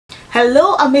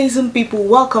Hello amazing people,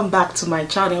 welcome back to my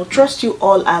channel. Trust you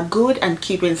all are good and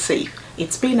keeping safe.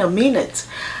 It's been a minute.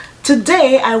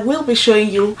 Today I will be showing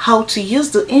you how to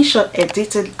use the Inshot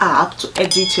editing app to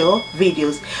edit your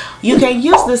videos. You can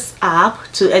use this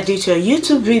app to edit your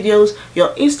YouTube videos, your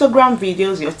Instagram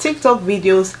videos, your TikTok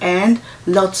videos and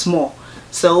lots more.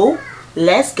 So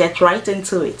let's get right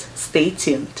into it. Stay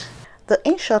tuned. The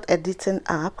Inshot editing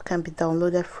app can be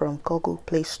downloaded from Google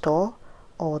Play Store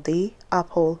or the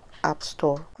Apple App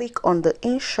Store. Click on the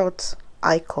Inshot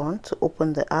icon to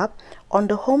open the app. On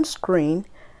the home screen,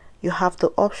 you have the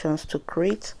options to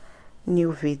create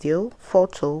new video,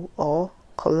 photo, or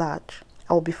collage.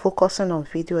 I'll be focusing on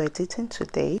video editing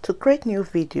today. To create new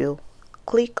video,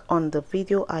 click on the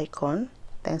video icon,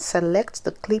 then select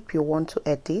the clip you want to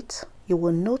edit. You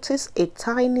will notice a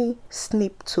tiny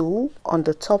snip tool on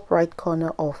the top right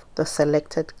corner of the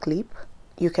selected clip.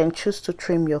 You can choose to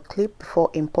trim your clip before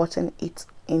importing it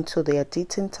into the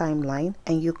editing timeline,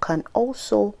 and you can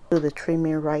also do the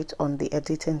trimming right on the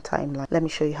editing timeline. Let me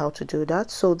show you how to do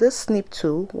that. So this snip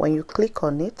tool, when you click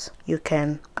on it, you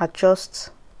can adjust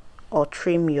or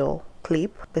trim your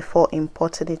clip before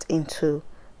importing it into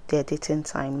the editing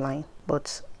timeline,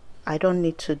 but I don't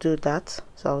need to do that,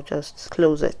 so I'll just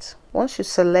close it. Once you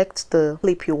select the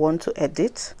clip you want to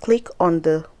edit, click on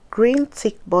the green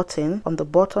tick button on the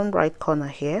bottom right corner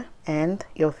here, and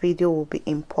your video will be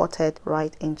imported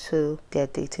right into the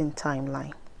editing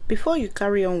timeline. Before you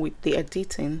carry on with the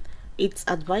editing, it's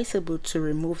advisable to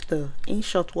remove the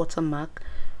Inshot watermark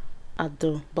at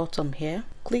the bottom here.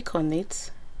 Click on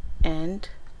it and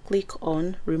click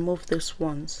on remove this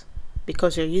once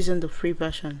because you're using the free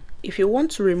version. If you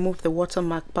want to remove the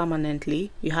watermark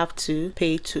permanently, you have to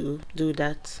pay to do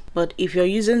that. But if you're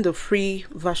using the free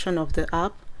version of the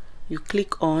app, you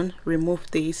click on remove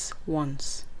this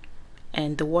once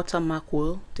and the watermark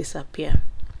will disappear.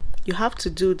 You have to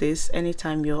do this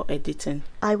anytime you're editing.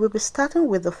 I will be starting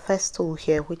with the first tool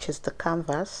here, which is the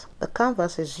canvas. The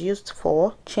canvas is used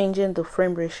for changing the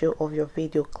frame ratio of your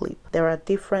video clip. There are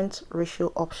different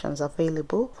ratio options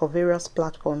available for various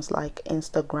platforms like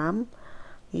Instagram,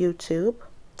 YouTube,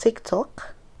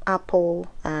 TikTok, Apple,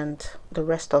 and the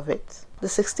rest of it. The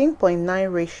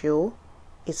 16:9 ratio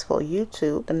is for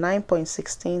YouTube, the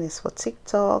 9:16 is for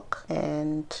TikTok,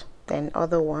 and then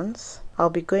other ones.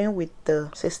 I'll be going with the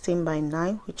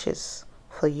 16:9, which is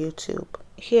for YouTube.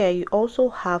 Here you also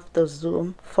have the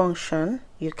zoom function.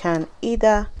 You can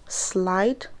either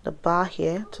slide the bar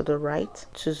here to the right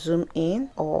to zoom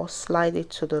in, or slide it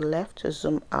to the left to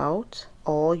zoom out,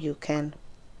 or you can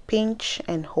pinch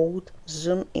and hold,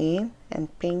 zoom in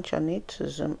and pinch on it to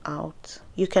zoom out.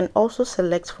 You can also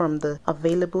select from the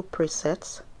available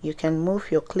presets. You can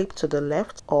move your clip to the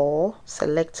left, or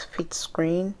select fit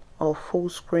screen or full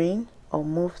screen, or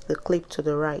move the clip to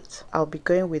the right. I'll be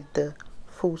going with the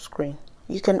full screen.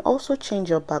 You can also change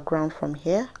your background from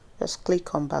here. Just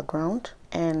click on background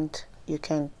and you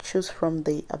can choose from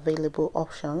the available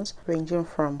options ranging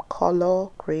from color,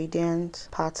 gradient,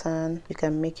 pattern. You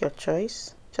can make your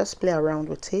choice. Just play around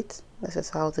with it. This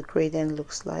is how the gradient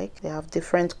looks like. They have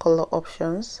different color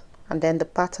options, and then the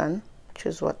pattern,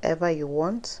 choose whatever you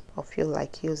want or feel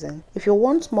like using. If you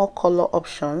want more color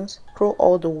options, scroll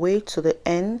all the way to the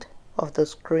end of the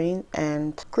screen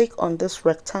and click on this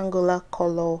rectangular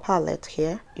color palette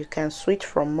here. You can switch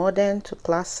from modern to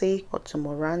classic or to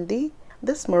Morandi.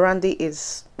 This Morandi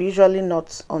is usually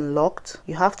not unlocked.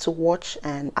 You have to watch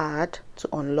and add to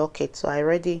unlock it. So I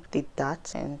already did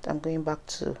that and I'm going back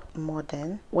to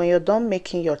modern. When you're done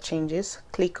making your changes,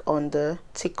 click on the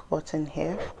tick button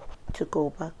here to go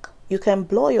back. You can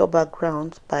blur your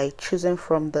background by choosing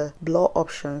from the blur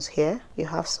options here. You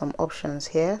have some options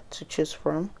here to choose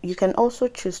from. You can also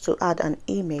choose to add an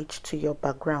image to your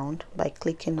background by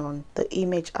clicking on the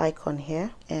image icon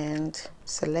here and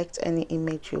select any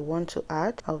image you want to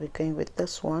add. I'll be going with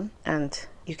this one, and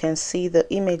you can see the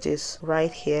images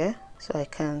right here, so I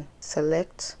can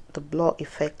select the blur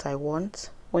effect I want.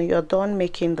 When you're done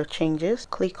making the changes,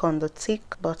 click on the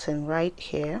tick button right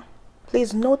here.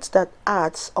 Please note that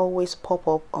ads always pop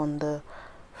up on the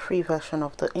free version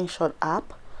of the Inshot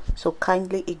app, so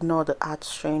kindly ignore the ads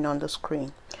showing on the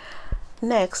screen.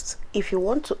 Next, if you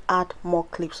want to add more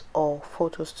clips or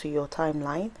photos to your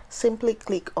timeline, simply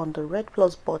click on the red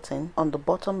plus button on the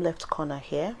bottom left corner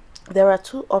here. There are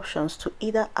two options to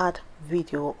either add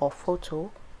video or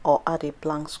photo, or add a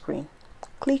blank screen.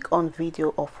 Click on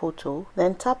video or photo,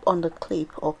 then tap on the clip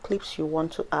or clips you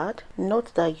want to add.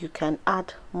 Note that you can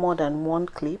add more than one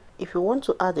clip. If you want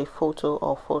to add a photo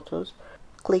or photos,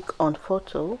 click on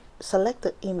photo, select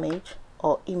the image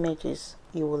or images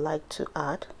you would like to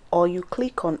add. or you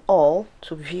click on all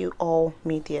to view all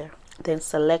media. Then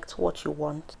select what you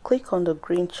want. Click on the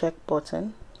green check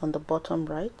button on the bottom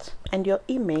right and your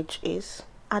image is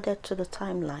added to the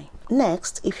timeline.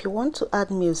 Next, if you want to add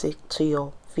music to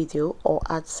your video or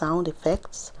add sound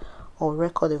effects or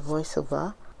record a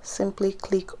voiceover, simply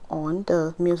click on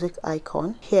the music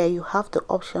icon. Here you have the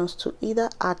options to either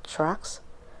add tracks,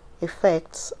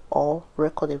 effects, or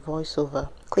record a voiceover.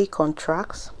 Click on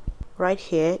tracks. Right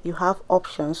here you have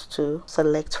options to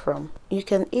select from. You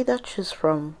can either choose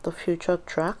from the featured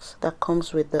tracks that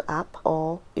comes with the app,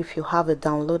 or if you have a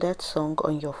downloaded song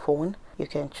on your phone, you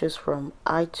can choose from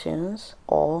iTunes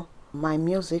or My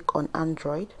Music on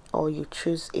Android, or you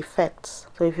choose effects.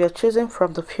 So if you're choosing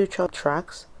from the featured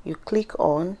tracks, you click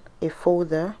on a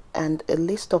folder and a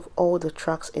list of all the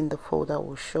tracks in the folder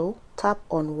will show. Tap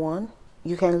on one.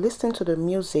 You can listen to the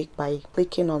music by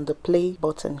clicking on the play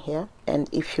button here, and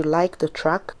if you like the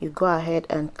track, you go ahead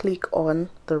and click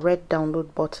on the red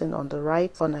download button on the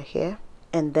right corner here,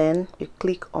 and then you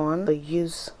click on the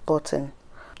use button.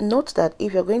 Note that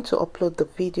if you're going to upload the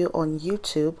video on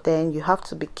YouTube, then you have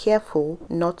to be careful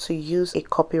not to use a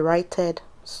copyrighted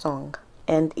song.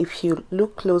 And if you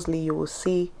look closely, you will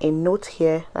see a note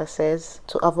here that says,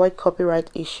 to avoid copyright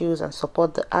issues and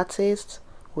support the artist,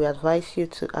 we advise you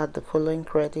to add the following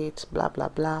credits, blah blah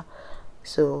blah.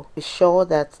 So be sure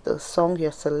that the song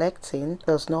you're selecting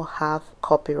does not have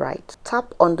copyright.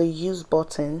 Tap on the use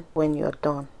button when you're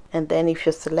done, and then if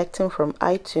you're selecting from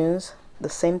iTunes, the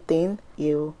same thing,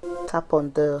 you tap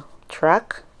on the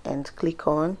track and click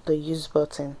on the use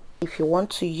button. If you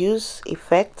want to use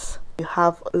effects, you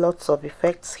have lots of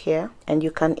effects here, and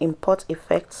you can import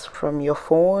effects from your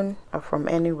phone or from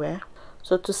anywhere.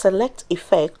 So to select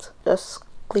effect, just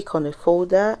click on a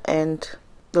folder and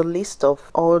the list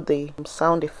of all the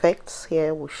sound effects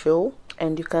here will show,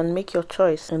 and you can make your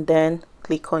choice and then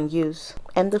click on use,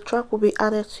 and the track will be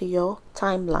added to your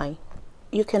timeline.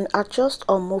 You can adjust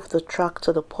or move the track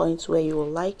to the point where you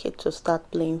would like it to start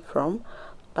playing from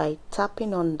by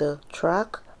tapping on the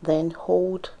track, then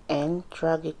hold and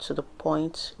drag it to the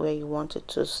point where you want it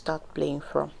to start playing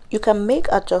from. You can make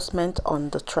adjustment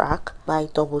on the track by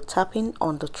double tapping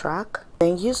on the track,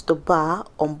 then use the bar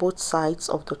on both sides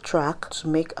of the track to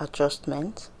make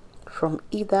adjustments. From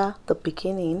either the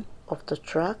beginning of the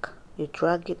track, you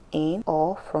drag it in,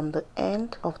 or from the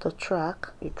end of the track,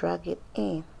 you drag it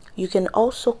in. You can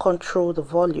also control the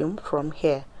volume from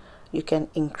here. You can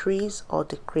increase or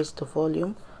decrease the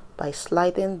volume by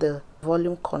sliding the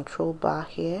volume control bar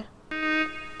here.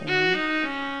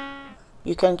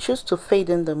 You can choose to fade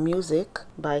in the music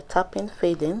by tapping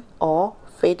fade in, or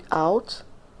fade out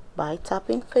by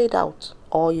tapping fade out,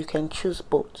 or you can choose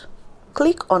both.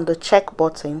 Click on the check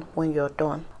button when you're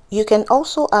done. You can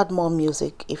also add more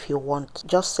music if you want.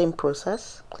 Just same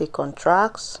process. Click on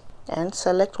tracks and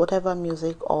select whatever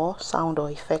music or sound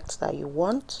or effects that you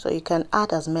want. So you can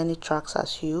add as many tracks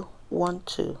as you want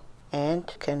to, and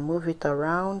you can move it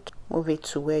around, move it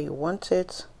to where you want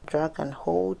it, drag and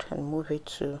hold and move it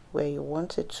to where you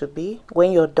want it to be.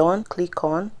 When you're done, click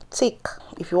on tick.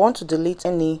 If you want to delete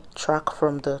any track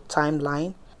from the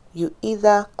timeline, you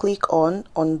either click on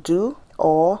undo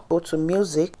or go to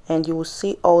music, and you will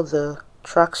see all the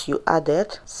tracks you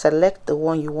added. Select the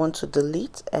one you want to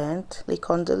delete and click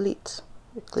on delete.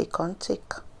 You click on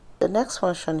tick. The next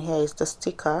function here is the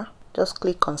sticker. Just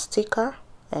click on sticker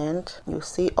and you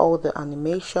see all the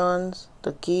animations,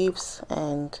 the gifs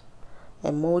and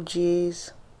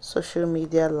emojis, social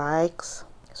media likes,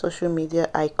 social media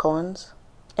icons,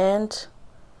 and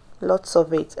lots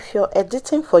of it. If you're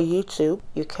editing for YouTube,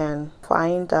 you can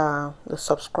find the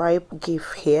subscribe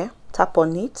GIF here. Tap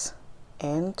on it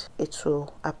and it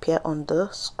will appear on the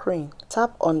screen.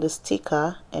 Tap on the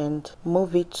sticker and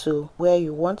move it to where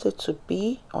you want it to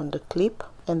be on the clip,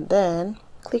 and then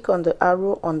click on the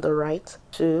arrow on the right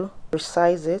to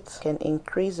resize it. You can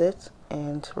increase it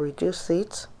and reduce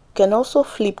it. You can also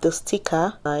flip the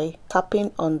sticker by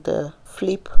tapping on the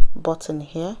flip button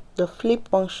here. The flip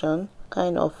function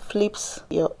kind of flips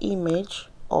your image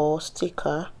or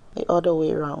sticker the other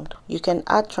way around. You can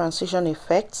add transition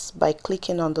effects by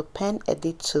clicking on the pen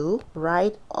edit tool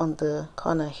right on the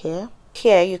corner here.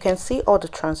 Here you can see all the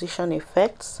transition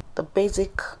effects, the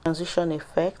basic transition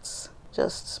effects.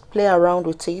 Just play around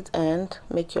with it and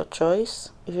make your choice.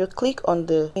 If you click on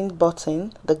the in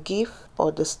button, the GIF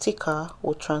or the sticker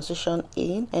will transition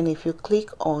in, and if you click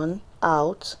on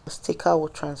out, the sticker will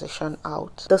transition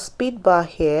out. The speed bar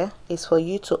here is for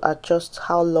you to adjust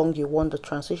how long you want the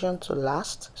transition to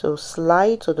last. So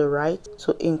slide to the right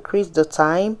to increase the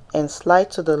time and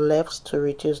slide to the left to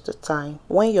reduce the time.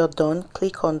 When you're done,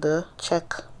 click on the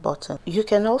check button. You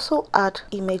can also add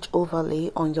image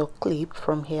overlay on your clip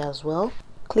from here as well.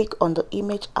 Click on the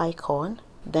image icon,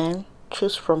 then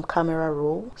choose from camera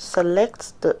roll,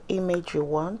 select the image you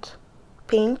want,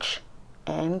 pinch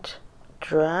and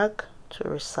drag to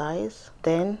resize,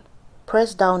 then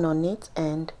press down on it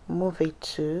and move it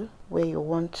to where you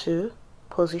want to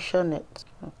position it.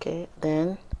 Okay,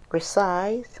 then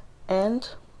resize and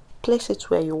place it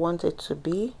where you want it to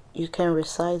be. You can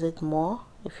resize it more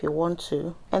if you want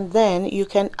to, and then you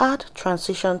can add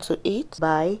transition to it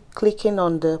by clicking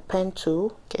on the pen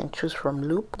tool. You can choose from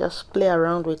loop, just play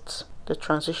around with the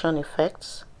transition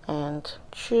effects and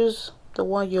choose the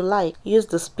one you like. Use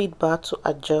the speed bar to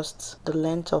adjust the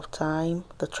length of time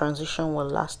the transition will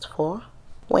last for.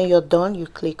 When you're done, you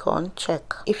click on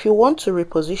check. If you want to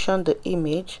reposition the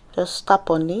image, just tap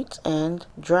on it and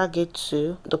drag it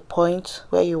to the point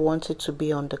where you want it to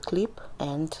be on the clip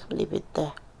and leave it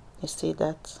there. You see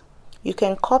that? You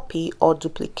can copy or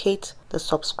duplicate the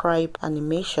subscribe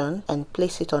animation and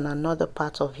place it on another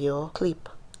part of your clip.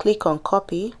 Click on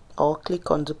copy or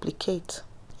click on duplicate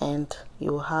and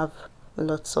you have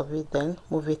lots of it. Then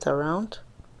move it around.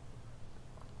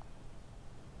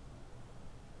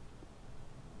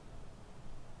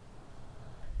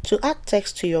 To add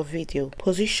text to your video,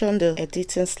 position the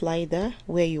editing slider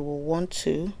where you will want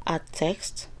to add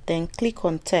text. Then click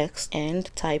on text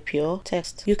and type your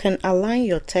text. You can align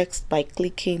your text by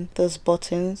clicking those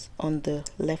buttons on the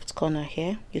left corner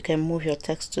here. You can move your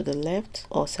text to the left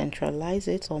or centralize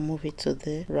it or move it to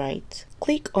the right.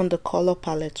 Click on the color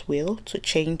palette wheel to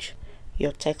change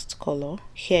your text color.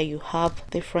 Here you have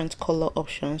different color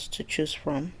options to choose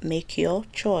from. Make your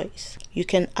choice. You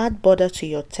can add border to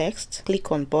your text.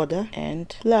 Click on border and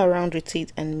play around with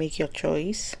it and make your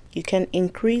choice. You can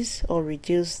increase or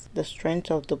reduce the strength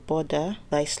of the border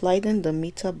by sliding the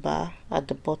meter bar at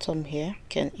the bottom here. You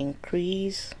can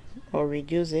increase or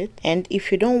reduce it, and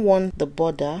if you don't want the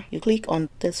border, you click on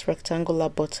this rectangular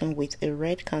button with a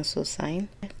red cancel sign.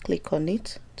 Click on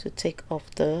it to take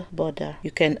off the border.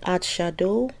 You can add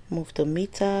shadow, move the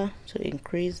meter to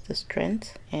increase the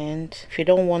strength, and if you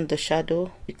don't want the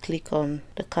shadow, you click on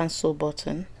the cancel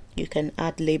button. You can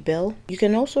add label. You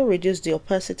can also reduce the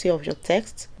opacity of your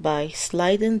text by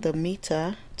sliding the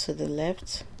meter to the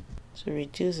left to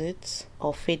reduce it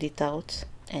or fade it out.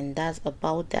 And that's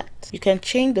about that. You can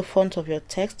change the font of your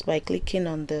text by clicking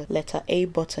on the letter A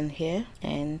button here,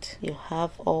 and you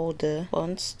have all the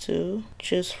fonts to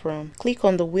choose from. Click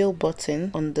on the wheel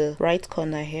button on the right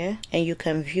corner here and you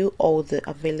can view all the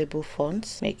available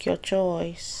fonts. Make your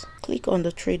choice. Click on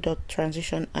the 3-dot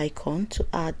transition icon to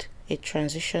add a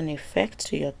transition effect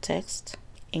to your text.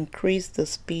 Increase the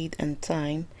speed and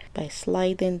time by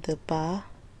sliding the bar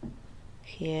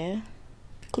here.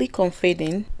 Click on fade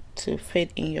in to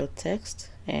fade in your text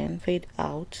and fade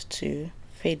out to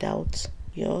fade out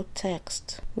your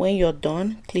text. When you're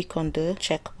done, click on the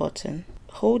check button.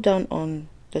 Hold down on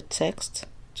the text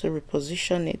to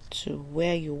reposition it to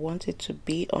where you want it to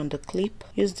be on the clip.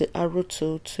 Use the arrow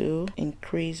tool to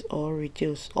increase or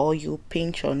reduce, or you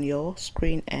pinch on your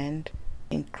screen and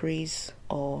increase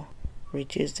or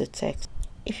reduce the text.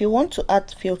 If you want to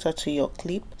add filter to your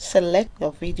clip, select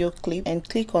your video clip and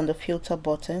click on the filter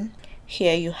button.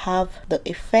 Here you have the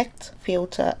effect,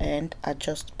 filter and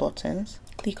adjust buttons.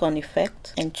 Click on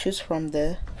effect and choose from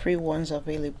the free ones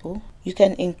available. You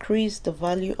can increase the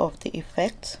value of the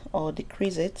effect or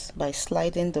decrease it by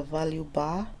sliding the value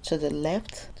bar to the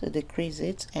left to decrease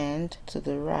it and to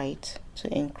the right to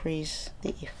increase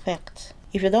the effect.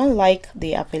 If you don't like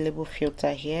the available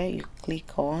filter here, you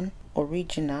click on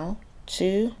original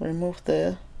to remove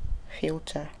the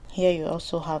filter. Here you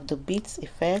also have the beats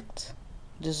effect.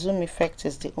 The zoom effect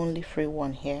is the only free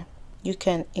one here. You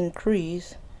can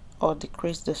increase or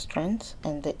decrease the strength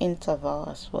and the interval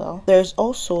as well. There's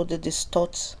also the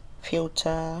distort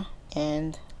filter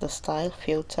and the style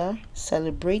filter,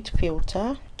 celebrate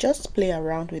filter. Just play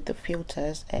around with the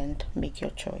filters and make your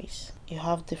choice. You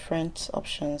have different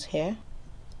options here.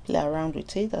 Play around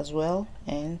with it as well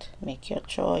and make your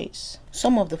choice.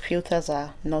 Some of the filters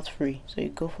are not free, so you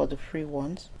go for the free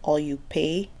ones or you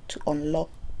pay to unlock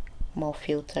more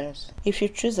filters. If you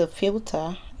choose a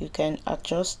filter, you can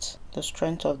adjust the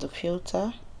strength of the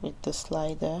filter with the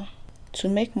slider. To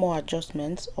make more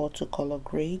adjustments or to color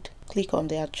grade, click on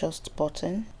the adjust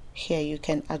button. Here you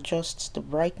can adjust the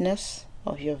brightness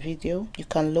of your video. You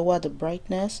can lower the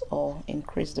brightness or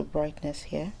increase the brightness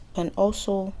here. You can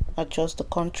also adjust the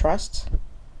contrast.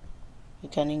 You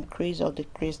can increase or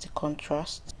decrease the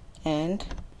contrast, and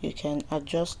you can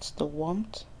adjust the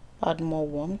warmth, add more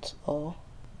warmth or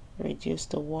reduce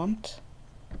the warmth.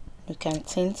 You can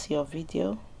tint your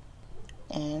video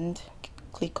and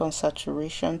click on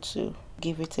saturation to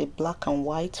give it a black and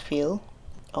white feel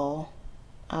or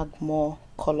add more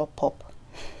color pop.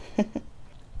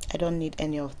 I don't need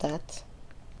any of that.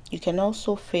 You can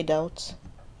also fade out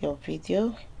your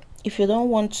video. If you don't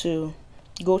want to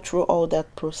go through all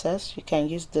that process, you can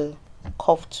use the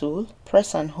curve tool.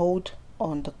 Press and hold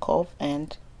on the curve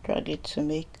and drag it to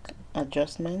make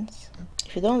adjustments.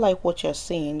 If you don't like what you're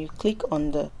seeing, you click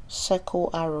on the circle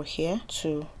arrow here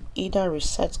to either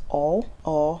reset all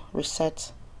or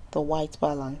reset the white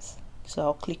balance. So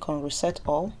I'll click on reset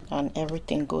all and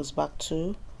everything goes back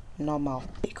to normal.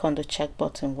 Click on the check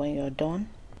button when you're done.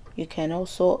 You can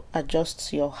also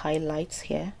adjust your highlights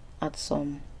here, add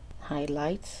some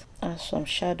highlights, add some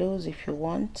shadows if you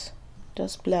want.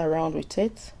 Just play around with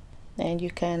it, and you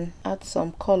can add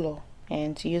some color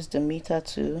and use the meter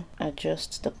to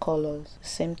adjust the colors.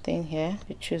 Same thing here,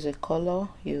 you choose a color,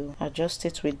 you adjust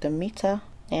it with the meter,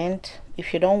 and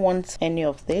if you don't want any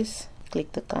of this,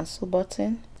 click the cancel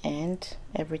button and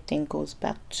everything goes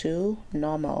back to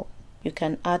normal. You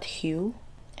can add hue,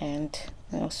 and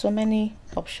so many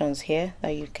options here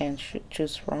that you can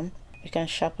choose from. You can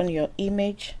sharpen your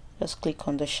image. Just click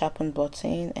on the sharpen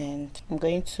button, and I'm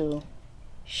going to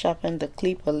sharpen the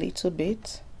clip a little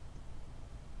bit.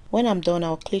 When I'm done,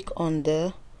 I'll click on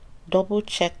the double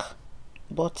check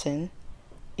button.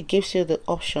 It gives you the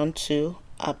option to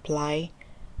apply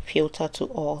filter to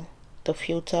all. The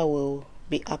filter will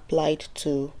be applied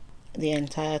to the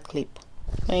entire clip.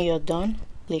 When you're done,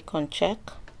 click on check,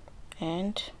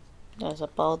 and that's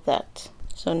about that.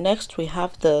 So next we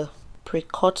have the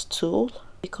Precut tool.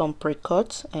 Click on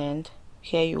Precut, and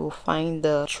here you will find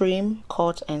the trim,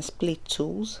 cut and split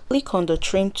tools. Click on the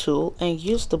trim tool and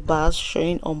use the bars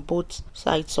showing on both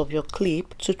sides of your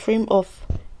clip to trim off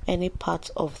any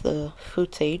part of the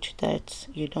footage that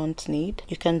you don't need.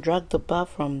 You can drag the bar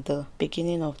from the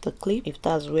beginning of the clip if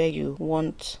that's where you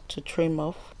want to trim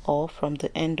off, or from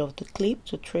the end of the clip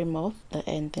to trim off the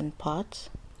ending part.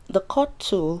 The cut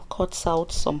tool cuts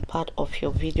out some part of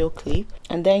your video clip,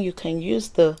 and then you can use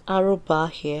the arrow bar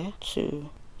here to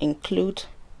include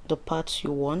the parts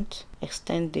you want,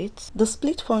 extend it. The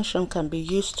split function can be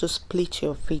used to split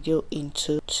your video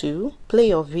into two. Play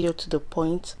your video to the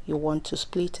point you want to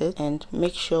split it and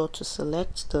make sure to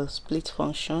select the split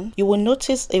function. You will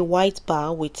notice a white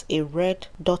bar with a red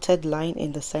dotted line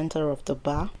in the center of the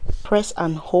bar. Press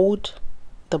and hold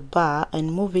the bar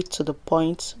and move it to the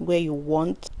point where you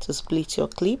want to split your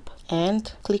clip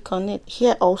and click on it.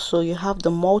 Here also you have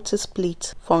the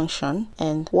multi-split function,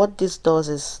 and what this does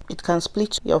is it can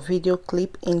split your video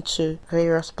clip into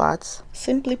various parts.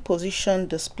 Simply position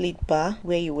the split bar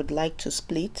where you would like to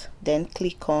split, then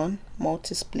click on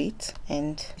multi-split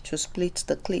and it will split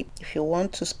the clip. If you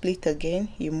want to split again,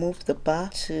 you move the bar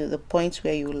to the point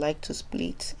where you would like to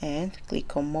split and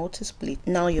click on multi-split.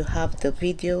 Now you have the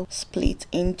video split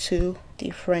into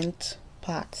different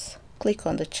parts. Click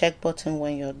on the check button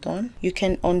when you're done. You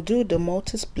can undo the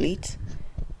multi-split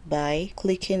by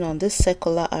clicking on this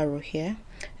circular arrow here,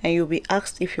 and you'll be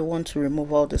asked if you want to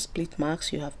remove all the split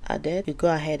marks you have added. You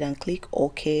go ahead and click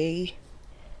OK.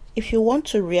 If you want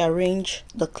to rearrange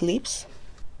the clips,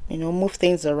 move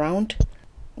things around,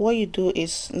 what you do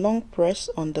is long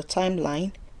press on the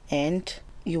timeline and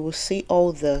you will see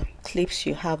all the clips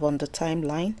you have on the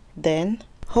timeline. Then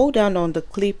hold down on the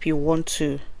clip you want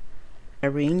to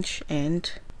arrange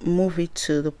and move it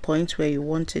to the point where you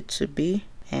want it to be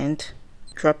and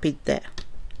drop it there.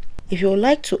 If you would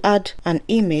like to add an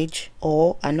image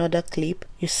or another clip,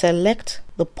 you select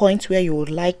the point where you would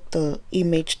like the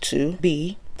image to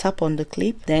be, tap on the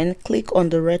clip, then click on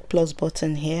the red plus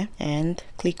button here and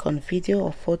click on video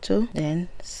or photo, then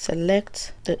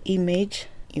select the image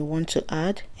you want to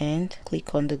add and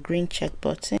click on the green check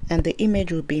button, and the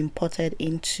image will be imported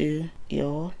into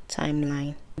your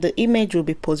timeline. The image will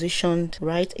be positioned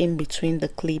right in between the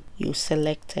clip you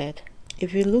selected.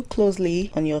 If you look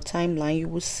closely on your timeline, you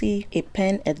will see a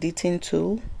pen editing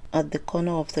tool at the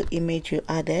corner of the image you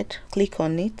added. Click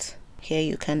on it. Here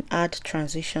you can add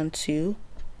transition to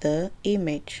the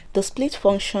image. The split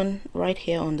function right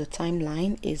here on the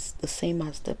timeline is the same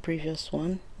as the previous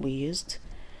one we used.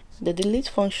 The delete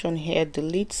function here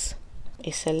deletes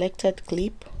a selected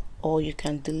clip, or you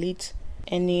can delete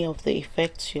any of the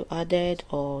effects you added,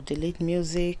 or delete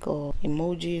music or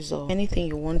emojis or anything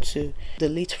you want to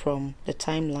delete from the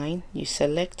timeline. You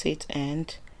select it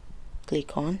and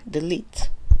click on delete.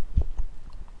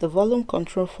 The volume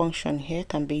control function here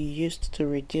can be used to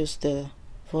reduce the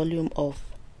volume of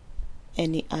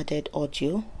any added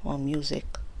audio or music.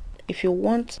 If you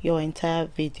want your entire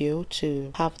video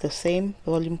to have the same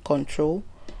volume control,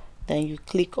 then you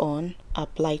click on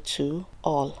apply to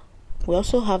all. We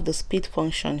also have the speed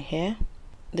function here.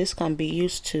 This can be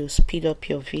used to speed up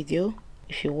your video.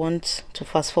 If you want to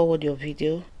fast forward your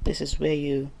video, this is where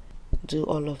you do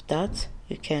all of that.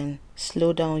 You can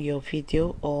slow down your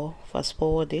video or fast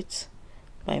forward it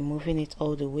by moving it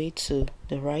all the way to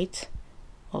the right,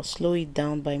 or slow it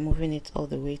down by moving it all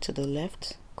the way to the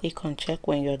left. Click on check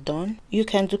when you're done. You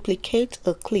can duplicate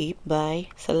a clip by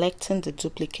selecting the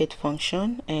duplicate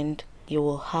function, and you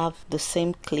will have the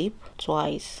same clip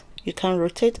twice. You can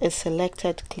rotate a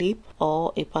selected clip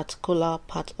or a particular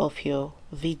part of your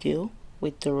video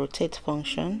with the rotate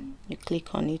function. You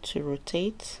click on it to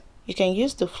rotate. You can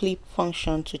use the flip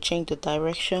function to change the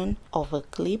direction of a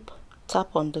clip.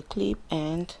 Tap on the clip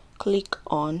and click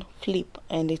on flip,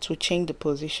 and it will change the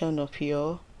position of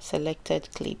your selected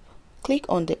clip. Click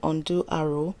on the undo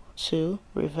arrow to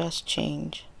reverse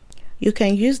change. You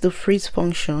can use the freeze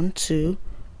function to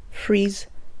freeze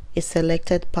a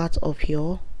selected part of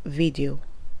your video.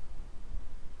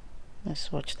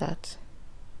 Let's watch that.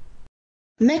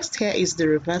 Next, here is the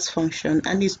reverse function,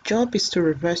 and its job is to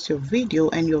reverse your video,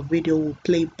 and your video will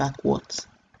play backwards.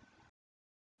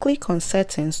 Click on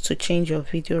settings to change your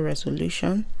video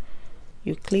resolution.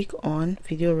 You click on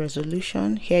video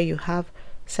resolution. Here you have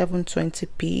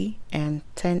 720p and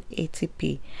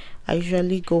 1080p. I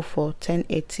usually go for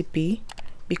 1080p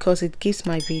because it gives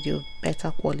my video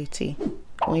better quality.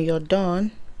 When you're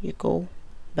done, you go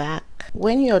back.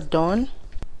 When you're done,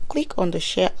 click on the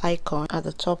share icon at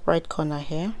the top right corner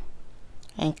here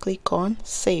and click on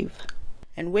save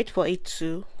and wait for it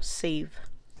to save.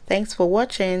 Thanks for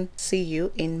watching. See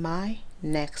you in my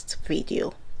next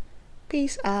video.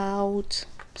 Peace out.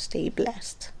 Stay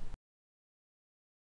blessed.